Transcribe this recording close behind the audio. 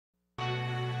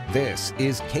This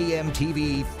is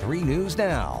KMTV 3 News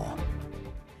Now.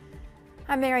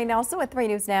 I'm Mary Nelson with 3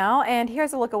 News Now, and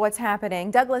here's a look at what's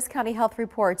happening. Douglas County Health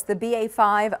reports the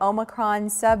BA.5 Omicron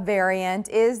subvariant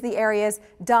is the area's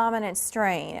dominant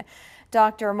strain.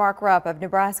 Dr. Mark Rupp of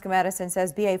Nebraska Medicine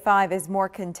says BA.5 is more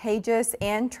contagious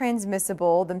and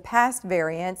transmissible than past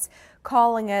variants,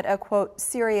 calling it a, quote,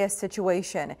 serious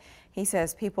situation. He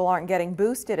says people aren't getting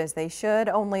boosted as they should.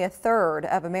 Only a third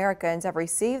of Americans have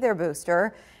received their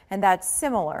booster, and that's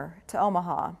similar to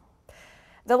Omaha.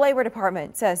 The Labor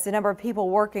Department says the number of people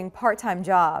working part-time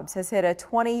jobs has hit a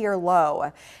 20-year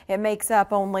low. It makes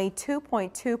up only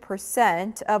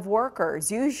 2.2% of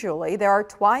workers. Usually, there are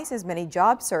twice as many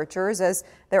job searchers as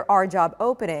there are job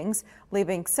openings,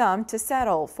 leaving some to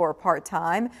settle for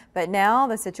part-time. But now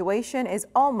the situation is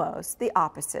almost the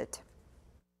opposite.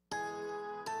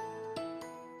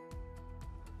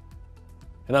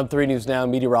 And I'm 3 News Now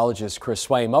meteorologist Chris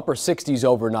Swaim. Upper 60s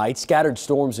overnight, scattered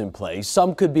storms in place.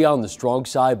 Some could be on the strong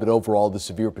side, but overall the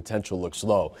severe potential looks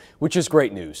low, which is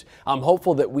great news. I'm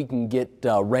hopeful that we can get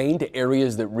rain to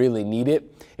areas that really need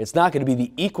it. It's not going to be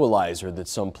the equalizer that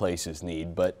some places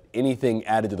need, but anything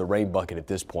added to the rain bucket at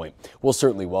this point we'll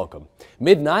certainly welcome.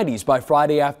 Mid-90s by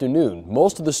Friday afternoon.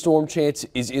 Most of the storm chance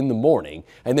is in the morning,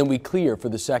 and then we clear for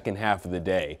the second half of the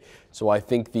day. So I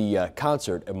think the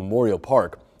concert at Memorial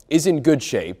Park is in good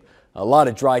shape. A lot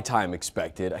of dry time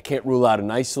expected. I can't rule out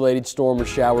an isolated storm or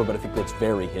shower, but I think that's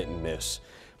very hit and miss.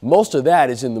 Most of that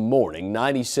is in the morning,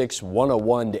 96,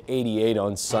 101 to 88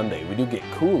 on Sunday. We do get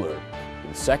cooler in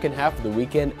the second half of the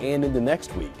weekend and into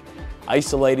next week.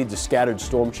 Isolated to scattered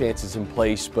storm chances in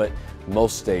place, but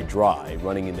most stay dry,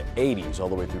 running into 80s all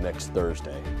the way through next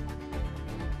Thursday.